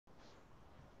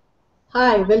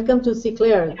Hi, welcome to See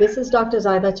Clear. This is Dr.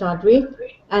 Zahida Chaudnary,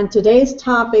 and today's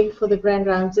topic for the grand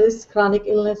rounds is chronic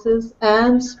illnesses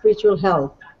and spiritual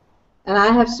health. And I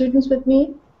have students with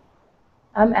me.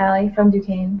 I'm Allie from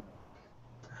Duquesne.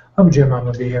 I'm Jim. I'm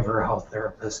a behavioral health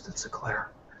therapist at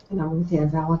Sinclair. And I'm Dan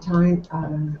Valentine,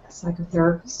 a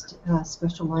psychotherapist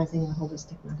specializing in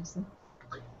holistic medicine.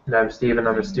 And I'm Stephen.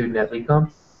 I'm a student at LECOM.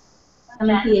 I'm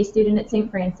a PA student at St.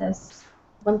 Francis.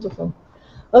 Wonderful.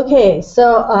 Okay,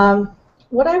 so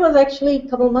what I was actually a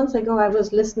couple of months ago, I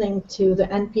was listening to the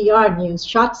NPR news,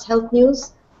 Shots Health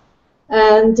News,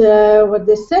 and what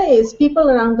they say is people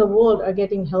around the world are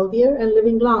getting healthier and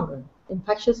living longer.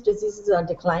 Infectious diseases are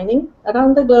declining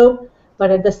around the globe,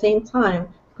 but at the same time,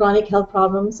 chronic health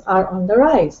problems are on the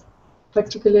rise,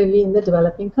 particularly in the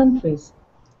developing countries.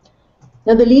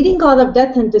 Now, the leading cause of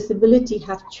death and disability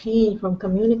have changed from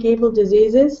communicable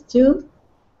diseases to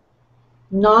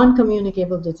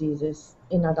non-communicable diseases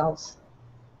in adults.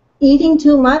 Eating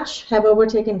too much have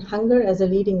overtaken hunger as a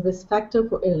leading risk factor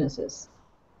for illnesses.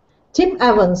 Tim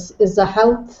Evans is a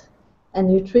health and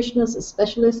nutritionist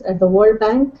specialist at the World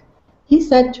Bank. He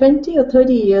said 20 or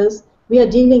 30 years we are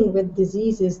dealing with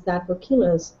diseases that were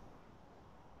killers.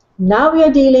 Now we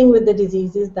are dealing with the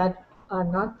diseases that are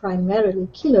not primarily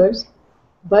killers,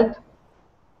 but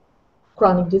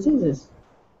chronic diseases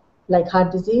like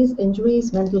heart disease,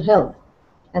 injuries, mental health.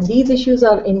 And these issues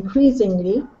are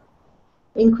increasingly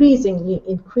increasing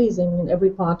in every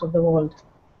part of the world.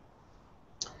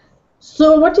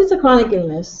 So what is a chronic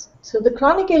illness? So the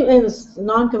chronic illness,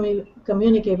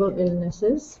 non-communicable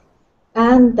illnesses,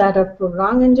 and that are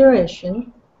prolonged in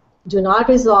duration, do not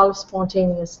resolve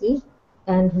spontaneously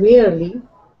and rarely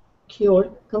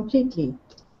cured completely.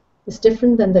 It's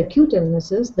different than the acute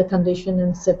illnesses. The condition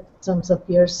and symptoms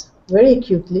appears very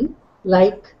acutely,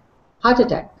 like heart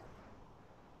attack.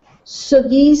 So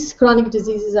these chronic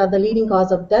diseases are the leading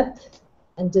cause of death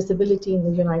and disability in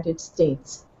the United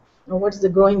States. Now, what is the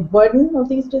growing burden of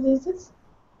these diseases?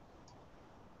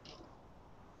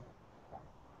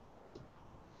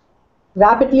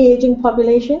 Rapidly aging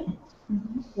population.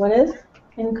 What is?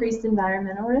 Increased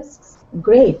environmental risks.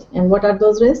 Great. And what are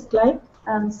those risks like?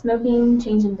 Smoking,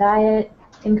 change in diet,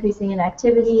 increasing in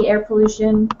activity, air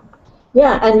pollution.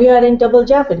 Yeah, and we are in double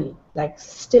jeopardy, like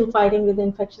still fighting with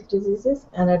infectious diseases,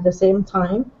 and at the same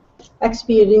time, we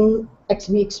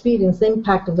experience the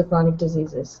impact of the chronic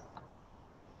diseases.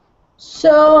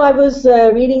 So I was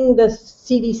reading the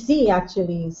CDC,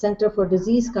 actually, Center for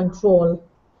Disease Control,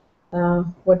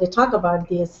 what they talk about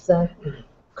these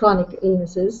chronic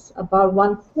illnesses. About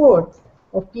 1/4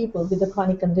 of people with the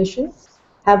chronic conditions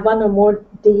have one or more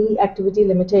daily activity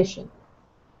limitation.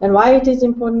 And why it is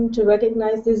important to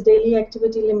recognize this daily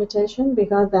activity limitation?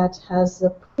 Because that has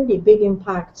a pretty big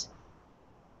impact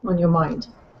on your mind.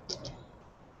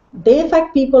 They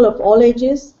affect people of all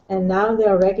ages, and now they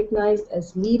are recognized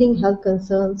as leading health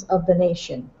concerns of the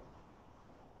nation.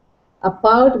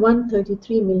 About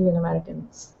 133 million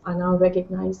Americans are now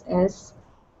recognized as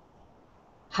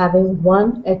having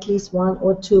at least one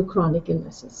or two chronic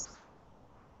illnesses.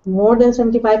 More than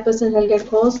 75% healthcare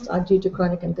costs are due to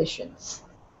chronic conditions.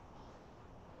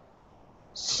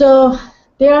 So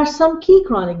there are some key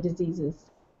chronic diseases.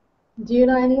 Do you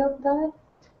know any of that?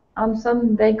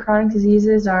 Some big chronic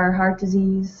diseases are heart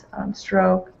disease,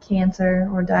 stroke, cancer,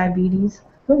 or diabetes.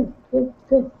 Good.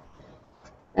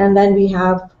 And then we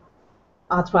have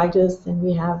arthritis and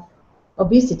we have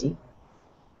obesity.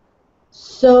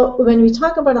 So when we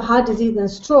talk about a heart disease and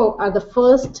stroke,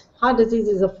 heart disease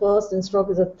is the first and stroke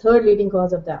is the third leading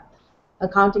cause of death,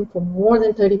 accounting for more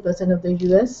than 30% of the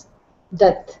US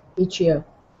death each year.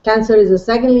 Cancer is the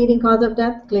second leading cause of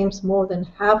death, claims more than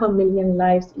 500,000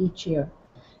 lives each year.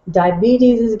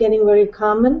 Diabetes is getting very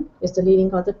common. It's the leading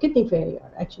cause of kidney failure,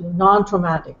 actually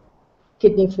non-traumatic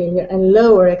kidney failure and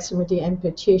lower extremity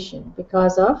amputation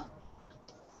because of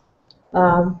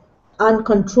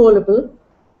uncontrollable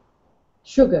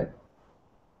sugar.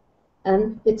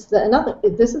 And this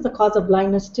is the cause of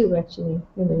blindness too, actually,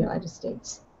 in the United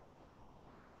States.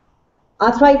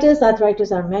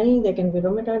 Arthritis are many. They can be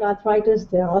rheumatoid arthritis,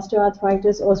 there are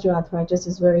osteoarthritis. Osteoarthritis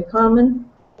is very common.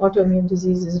 Autoimmune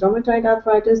disease is rheumatoid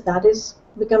arthritis. That is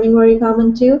becoming very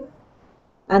common too.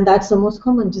 And that's the most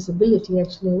common disability,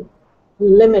 actually,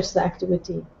 limits the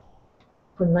activity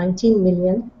for 19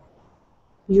 million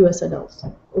US adults.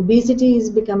 Obesity is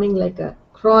becoming like a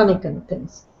chronic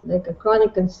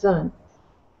concern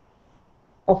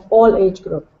of all age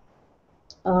group.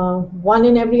 1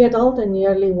 in every adult and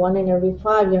nearly 1 in every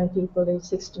 5 young people aged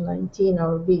 6 to 19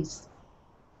 are obese.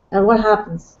 And what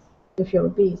happens if you're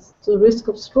obese? So risk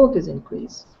of stroke is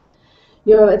increased.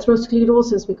 You have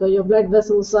atherosclerosis because your blood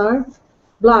vessels are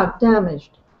blocked,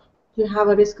 damaged. You have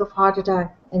a risk of heart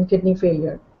attack and kidney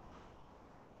failure.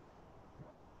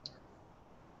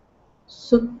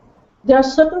 So there are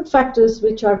certain factors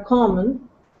which are common,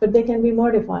 but they can be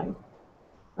modified.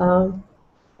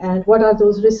 And what are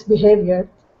those risk behavior?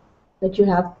 That you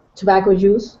have tobacco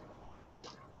use,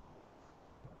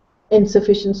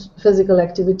 insufficient physical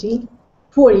activity,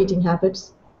 poor eating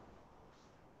habits,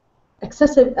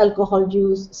 excessive alcohol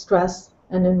use, stress,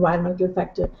 and environmental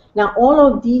factor. Now, all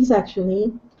of these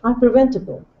actually are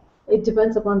preventable. It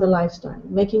depends upon the lifestyle,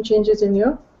 making changes in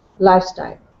your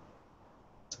lifestyle.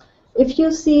 If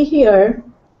you see here,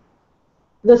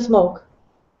 the smoke,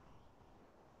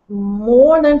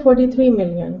 more than 43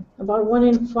 million, about 1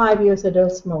 in 5 US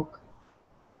adults smoke.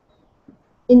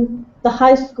 In the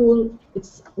high school,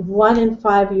 it's 1 in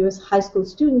 5 US high school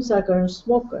students are current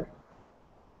smoker.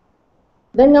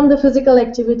 Then come the physical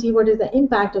activity. What is the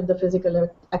impact of the physical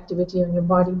activity on your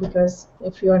body? Because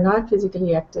if you are not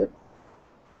physically active,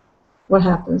 what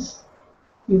happens?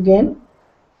 You gain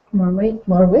More weight.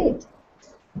 more weight.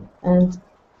 And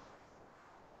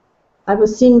I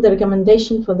was seeing the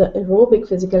recommendation for the aerobic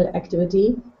physical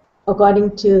activity.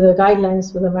 According to the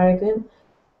guidelines for the American,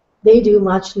 they do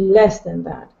much less than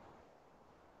that.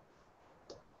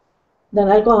 Then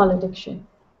alcohol addiction.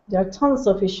 There are tons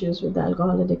of issues with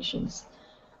alcohol addictions.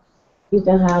 You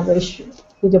can have issues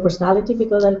with your personality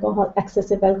because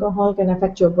excessive alcohol can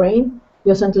affect your brain,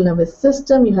 your central nervous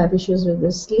system. You have issues with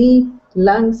the sleep,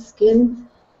 lungs, skin,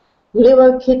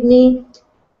 liver, kidney,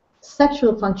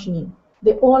 sexual functioning.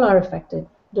 They all are affected.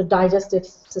 The digestive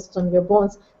system, your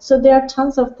bones. So there are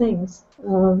tons of things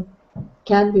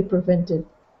can be prevented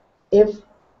if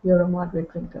you're a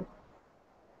moderate drinker.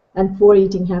 And poor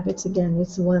eating habits, again,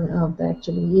 is one of the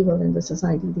actually evil in the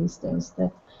society these days, that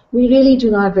we really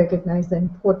do not recognize the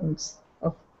importance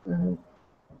of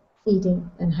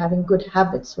eating and having good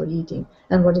habits for eating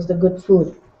and what is the good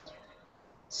food.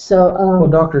 So, Well,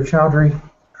 Dr. Chaudhary,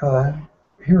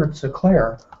 here at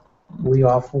Sinclair, we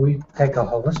take a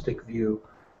holistic view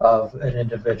of an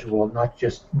individual, not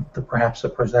just perhaps the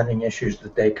presenting issues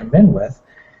that they come in with.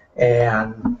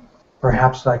 And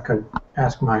perhaps I could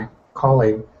ask my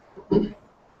colleague,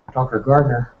 Dr.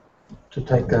 Gardner, to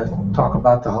talk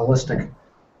about the holistic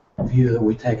view that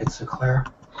we take at Sinclair.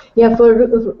 yeah, for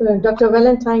Dr.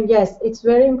 Valentine, yes, it's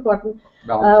very important.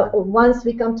 Once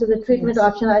we come to the treatment Yes.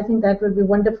 option, I think that would be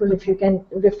wonderful if you can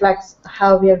reflect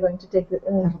how we are going to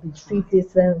treat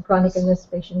this chronic illness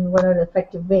patient, what are the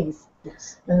effective ways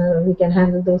Yes. we can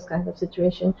handle those kind of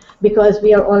situations, because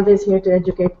we are always here to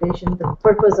educate patients. The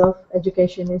purpose of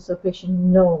education is so patient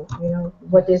know,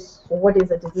 what is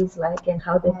a disease like and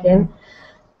how they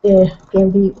can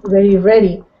be very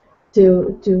ready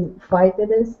to fight with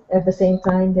this. At the same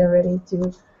time, they're ready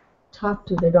to talk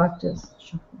to the doctors,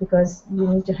 because you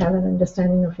need to have an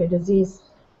understanding of your disease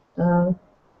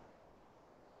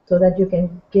so that you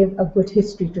can give a good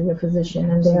history to your physician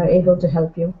and they are able to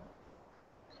help you.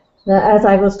 As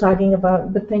I was talking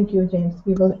about, but thank you, James.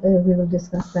 We will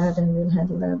discuss that and we'll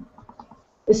handle that.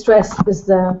 Stress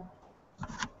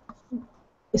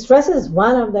is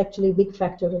one of the actually big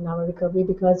factor in our recovery,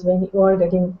 because when you are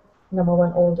getting, number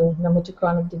one, older, number two,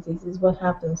 chronic diseases, what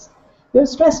happens? You're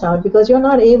stressed out because you're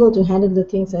not able to handle the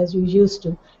things as you used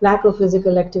to. Lack of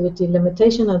physical activity,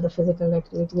 limitation of the physical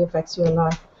activity affects you a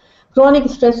lot. Chronic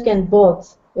stress can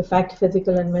both affect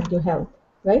physical and mental health,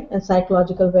 right? And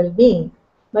psychological well-being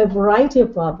by a variety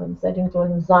of problems that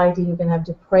include anxiety. You can have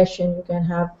depression, you can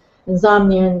have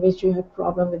insomnia, in which you have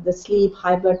problem with the sleep,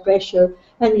 high blood pressure,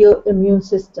 and your immune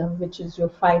system, which is your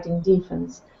fighting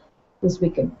defense, is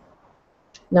weakened.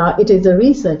 Now, it is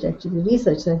research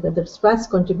says that the stress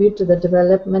contribute to the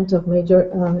development of major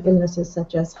illnesses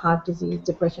such as heart disease,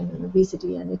 depression, and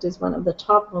obesity, and it is one of the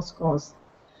topmost cause.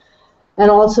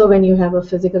 And also, when you have a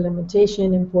physical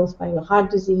limitation imposed by your heart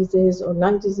diseases or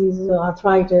lung diseases or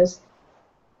arthritis,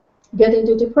 get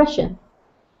into depression.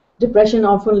 Depression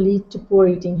often leads to poor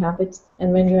eating habits,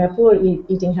 and when you have poor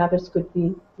eating habits, could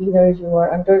be either you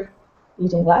are under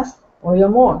eating less or you're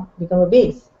more, become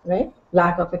obese, right?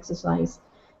 Lack of exercise.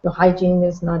 Your hygiene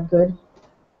is not good.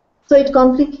 So it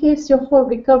complicates your whole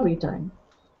recovery time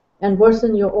and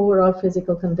worsen your overall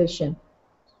physical condition.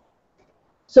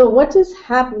 So what is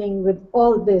happening with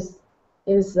all this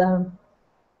is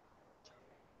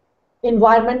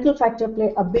environmental factor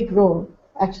play a big role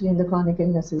actually in the chronic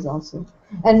illnesses also.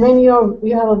 And when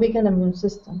you have a weakened immune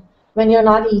system, when you're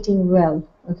not eating well,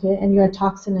 okay, and you have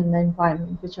toxin in the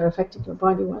environment which are affecting your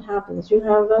body, what happens? You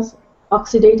have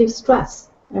oxidative stress.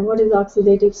 And what is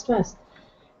oxidative stress?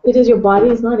 It is your body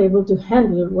is not able to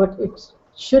handle what it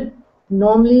should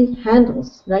normally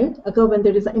handles, right, occur when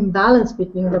there is an imbalance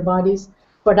between the body's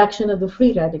production of the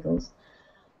free radicals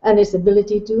and its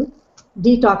ability to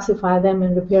detoxify them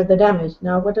and repair the damage.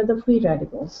 Now, what are the free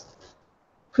radicals?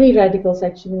 Free radicals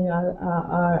actually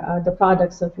are the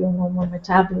products of your normal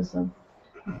metabolism,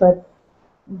 but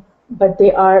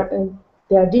they are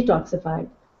detoxified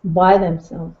by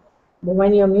themselves. But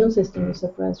when your immune system is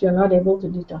suppressed, you're not able to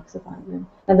detoxify them.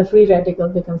 And the free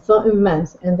radicals become so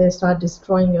immense and they start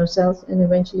destroying your cells, and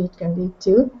eventually it can lead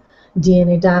to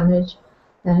DNA damage.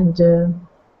 And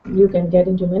you can get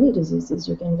into many diseases.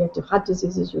 You can get to heart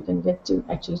diseases. You can get to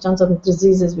actually tons of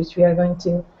diseases, which we are going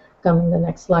to come in the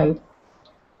next slide.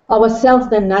 Our cells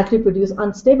then naturally produce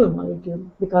unstable molecules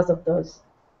because of those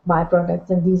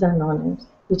byproducts, and these are non-ends,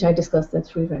 which I discussed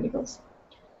as free radicals.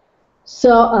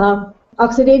 So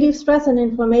oxidative stress and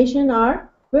inflammation are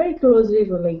very closely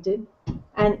related,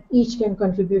 and each can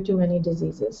contribute to many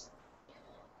diseases.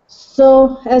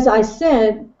 So as I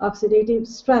said, oxidative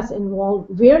stress involves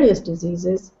various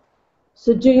diseases.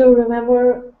 So do you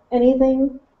remember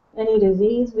anything, any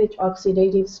disease which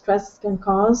oxidative stress can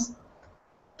cause?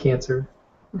 Cancer,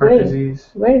 heart Great. disease,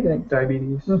 Very good.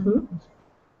 diabetes,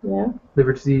 Yeah,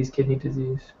 liver disease, kidney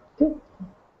disease. good.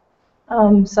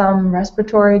 Some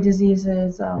respiratory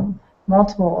diseases,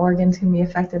 multiple organs can be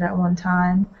affected at one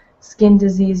time, skin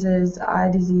diseases, eye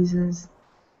diseases.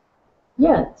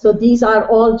 Yeah, so these are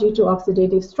all due to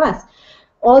oxidative stress.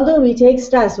 Although we take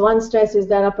stress, one stress is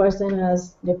that a person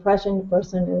has depression, a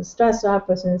person is stressed out, a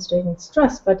person is taking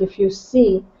stress. But if you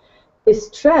see, the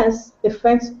stress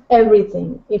affects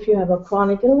everything. If you have a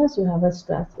chronic illness, you have a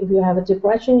stress. If you have a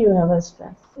depression, you have a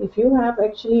stress. If you have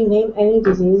actually named any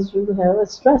disease, you have a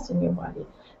stress in your body.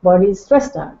 Body is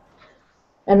stressed out.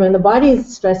 And when the body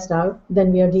is stressed out,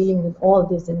 then we are dealing with all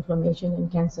this inflammation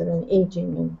and cancer and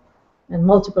aging and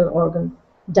multiple organ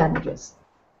damages.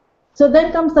 So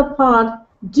then comes the part,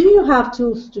 do you have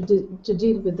tools to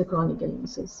deal with the chronic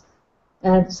illnesses?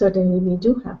 And certainly we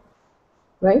do have,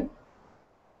 right?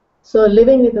 So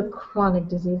living with the chronic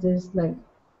diseases like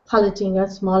piloting a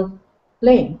small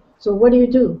plane. So what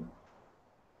do?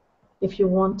 If you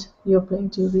want your plane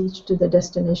to reach to the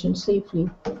destination safely,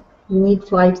 you need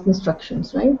flight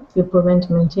instructions, right? You prevent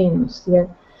maintenance, yeah?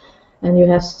 And you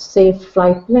have safe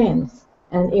flight plans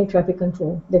and air traffic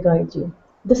control, they guide you.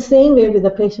 The same way with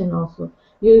the patient also.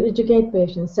 You educate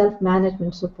patients,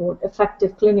 self-management support,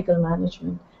 effective clinical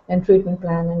management and treatment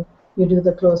plan, and you do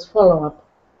the close follow-up.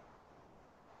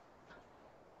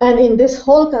 And in this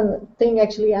whole thing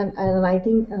actually, and I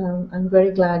think I'm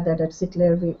very glad that at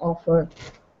Sinclair we offer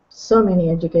so many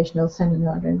educational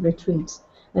seminars and retreats,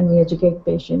 and we educate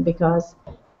patients, because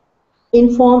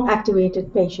informed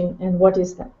activated patient, and what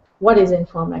is that? What is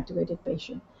informed activated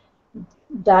patient?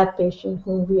 That patient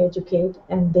whom we educate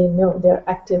and they know they're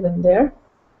active in their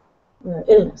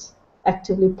illness,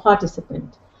 actively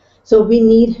participant. So we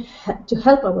need to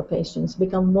help our patients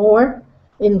become more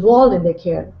involved in their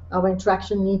care. Our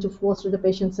interaction need to foster the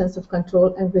patient's sense of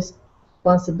control and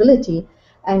responsibility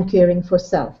and caring for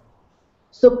self.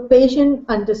 So patient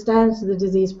understands the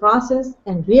disease process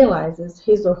and realizes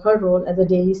his or her role as a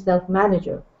daily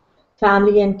self-manager.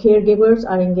 Family and caregivers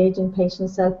are engaged in patient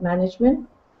self-management,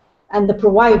 and the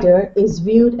provider is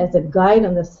viewed as a guide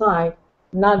on the side,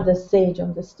 not the sage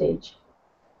on the stage.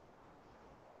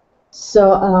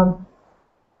 So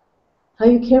how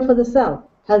you care for the self.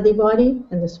 Healthy body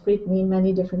and the spirit mean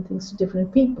many different things to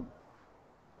different people.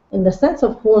 In the sense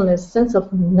of wholeness, sense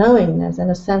of knowingness, and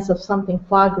a sense of something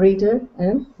far greater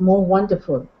and more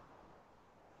wonderful.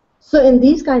 So in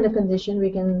these kind of conditions, we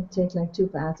can take like two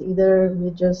paths. Either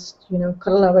we just,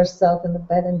 cuddle ourselves in the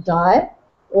bed and die,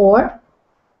 or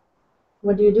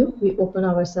what do? We open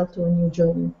ourselves to a new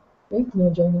journey, right?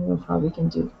 New journey of how we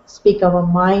can speak our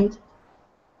mind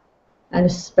and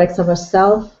express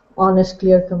ourselves, honest,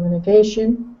 clear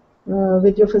communication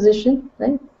with your physician,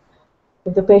 right?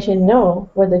 If the patient know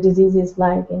what the disease is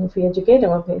like, and if we educate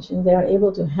our patient, they are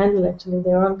able to handle actually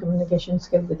their own communication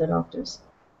skill with the doctors.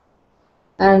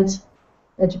 And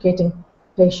educating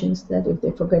patients that if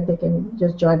they forget, they can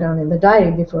just jot down in the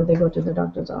diary before they go to the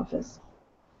doctor's office,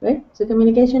 right? So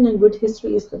communication and good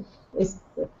history is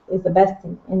the best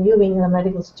thing. And you being a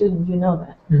medical student, you know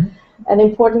that. Mm-hmm. An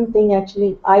important thing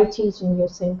actually I teach in your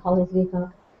same college,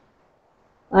 Lika,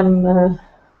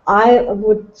 I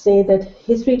would say that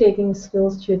history taking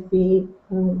skills should be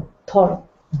thorough,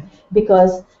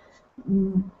 because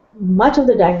much of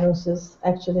the diagnosis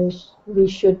actually we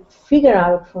should figure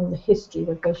out from the history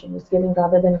the patient is giving,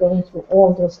 rather than going through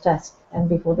all those tests. And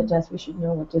before the test, we should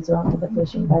know what is wrong with the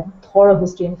patient by thorough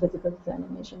history and physical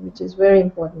examination, which is very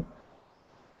important.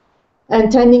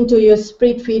 And tending to your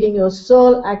spirit, feeding your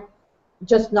soul,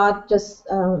 not just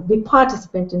be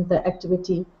participant in the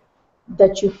activity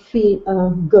that you feel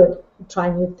good. Try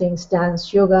new things,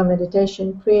 dance, yoga,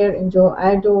 meditation, prayer, enjoy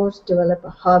outdoors, develop a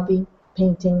hobby,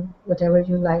 painting, whatever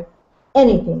you like,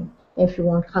 anything. If you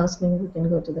want counseling, you can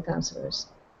go to the counselors.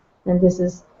 And this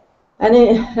is, and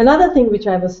another thing which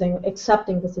I was saying,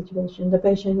 accepting the situation, the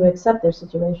patient who accept their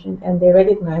situation and they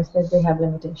recognize that they have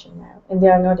limitation now and they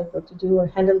are not able to do or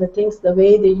handle the things the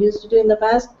way they used to do in the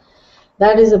past,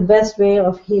 that is the best way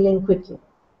of healing quickly.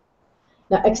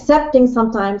 Now, accepting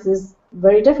sometimes is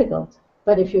very difficult,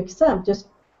 but if you accept, just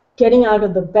getting out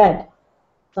of the bed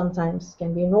sometimes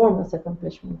can be enormous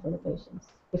accomplishment for the patients.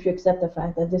 If you accept the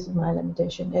fact that this is my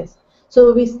limitation is.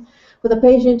 So for the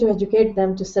patient to educate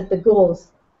them to set the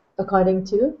goals according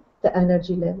to the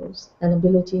energy levels and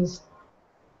abilities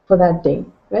for that day,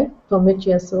 right? Permit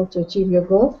yourself to achieve your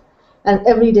goal. And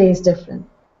every day is different,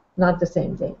 not the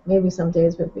same day. Maybe some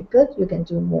days will be good, you can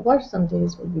do more. Some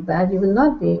days will be bad, you will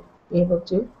not be able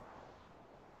to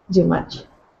do much.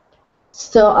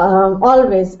 So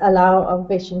always allow a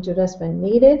patient to rest when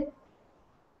needed.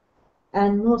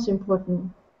 And most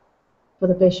important for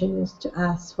the patient is to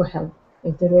ask for help.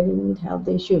 If they really need help,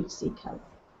 they should seek help.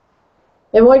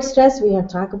 Avoid stress, we have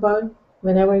talked about.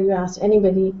 Whenever you ask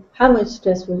anybody how much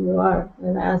stressful you are,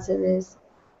 and the answer is,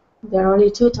 there are only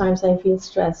 2 times I feel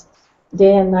stressed,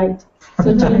 day and night.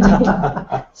 So 2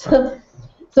 days.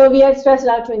 So we are stressed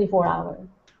out 24 hours.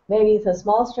 Maybe it's a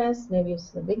small stress, maybe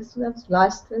it's a big stress,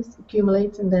 large stress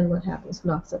accumulates, and then what happens?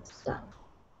 Knocks us down.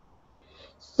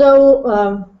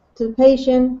 So to the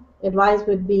patient, advice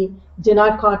would be, do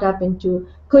not caught up into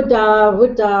coulda,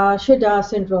 woulda, shoulda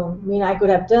syndrome. I mean, I could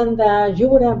have done that, you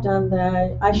would have done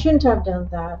that, I shouldn't have done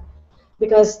that,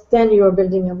 because then you're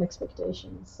building up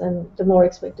expectations, and the more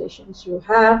expectations you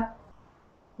have,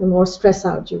 the more stressed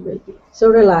out you will be. So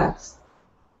relax.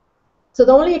 So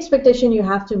the only expectation you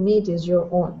have to meet is your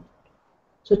own.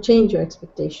 So change your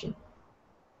expectation.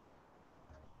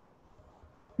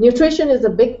 Nutrition is a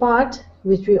big part,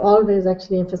 which we always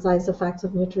actually emphasize the facts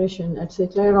of nutrition at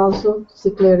Sinclair also.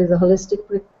 Sinclair is a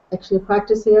holistic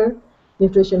practice here.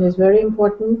 Nutrition is very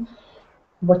important.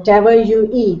 Whatever you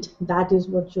eat, that is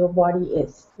what your body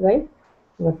is, right?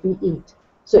 What we eat.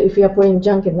 So if we are putting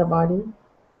junk in the body,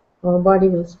 our body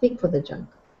will speak for the junk,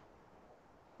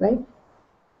 right?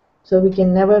 So we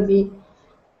can never be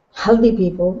healthy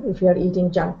people if we are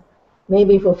eating junk.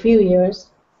 Maybe for a few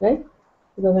years, right?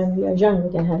 Because when we are young,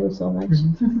 we can handle so much.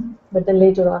 Mm-hmm. But then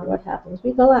later on, what happens?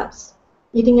 We collapse.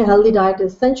 Eating a healthy diet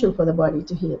is essential for the body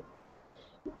to heal.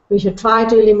 We should try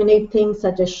to eliminate things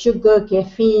such as sugar,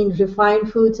 caffeine,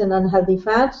 refined foods, and unhealthy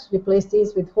fats. Replace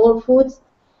these with whole foods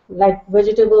like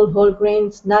vegetable, whole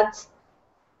grains, nuts,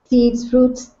 seeds,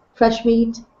 fruits, fresh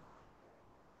meat.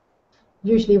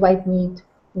 Usually white meat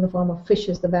in the form of fish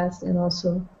is the best, and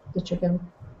also the chicken,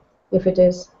 if it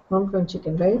is homegrown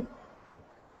chicken, right?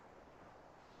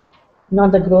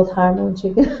 Not the growth hormone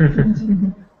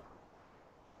chicken.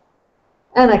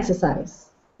 And exercise.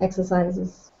 Exercise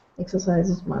is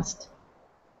must.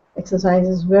 Exercise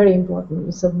is very important.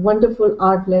 It's a wonderful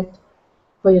outlet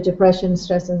for your depression,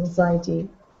 stress, and anxiety.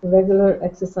 Regular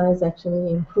exercise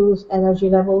actually improves energy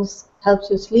levels, helps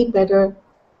you sleep better,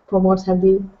 promotes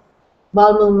healthy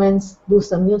bowel movements, boosts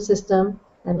the immune system,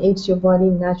 and aids your body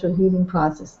in natural healing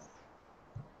process.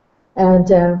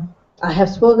 And I have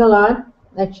spoken a lot,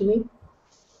 actually.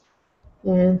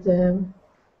 And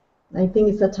I think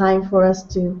it's a time for us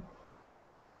to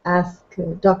ask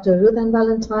Dr. Ruth Ann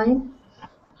Valentine,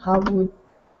 how would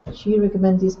she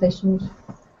recommend these patients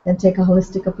and take a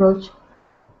holistic approach?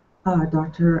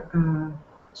 Dr.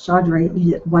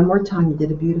 Chaudnary, one more time, you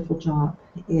did a beautiful job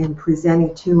in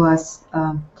presenting to us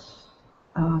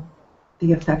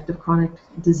the effect of chronic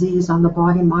disease on the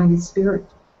body, mind, and spirit.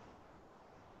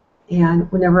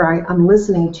 And whenever I'm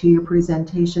listening to your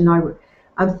presentation,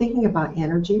 I'm thinking about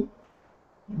energy,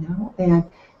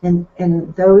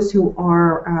 and those who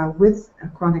are with a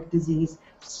chronic disease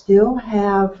still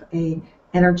have a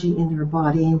energy in their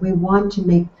body, and we want to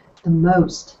make the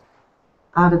most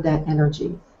out of that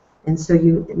energy. And so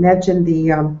you mentioned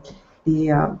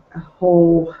the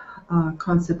whole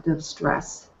concept of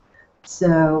stress.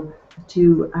 So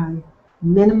to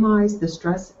minimize the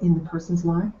stress in the person's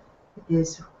life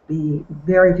is be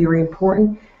very, very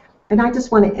important. And I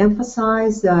just want to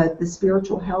emphasize the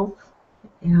spiritual health,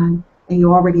 and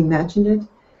you already mentioned it.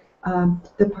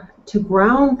 To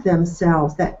ground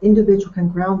themselves, that individual can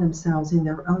ground themselves in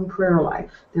their own prayer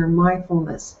life, their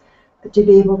mindfulness, to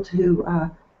be able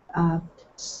to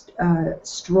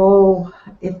stroll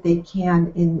if they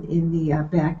can in the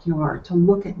backyard, to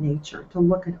look at nature, to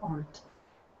look at art.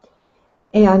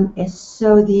 And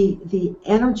so the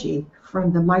energy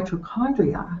from the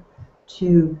mitochondria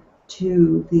to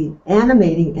the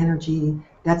animating energy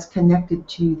that's connected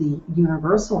to the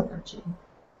universal energy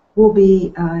will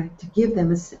be to give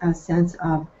them a sense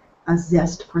of a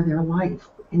zest for their life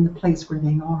in the place where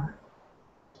they are.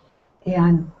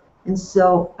 And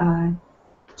so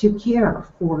to care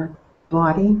for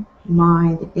body,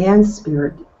 mind, and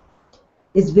spirit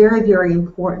is very, very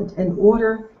important in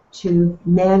order to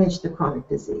manage the chronic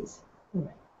disease. Right.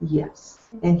 Yes.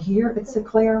 And here at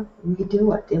Sinclair, we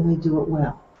do it, and we do it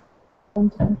well.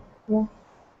 Yeah.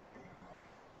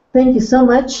 Thank you so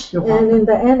much. You're And in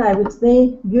the end, I would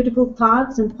say beautiful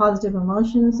thoughts and positive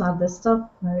emotions are the stuff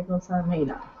miracles are made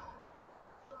of.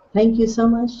 Thank you so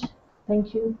much.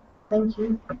 Thank you. Thank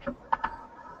you.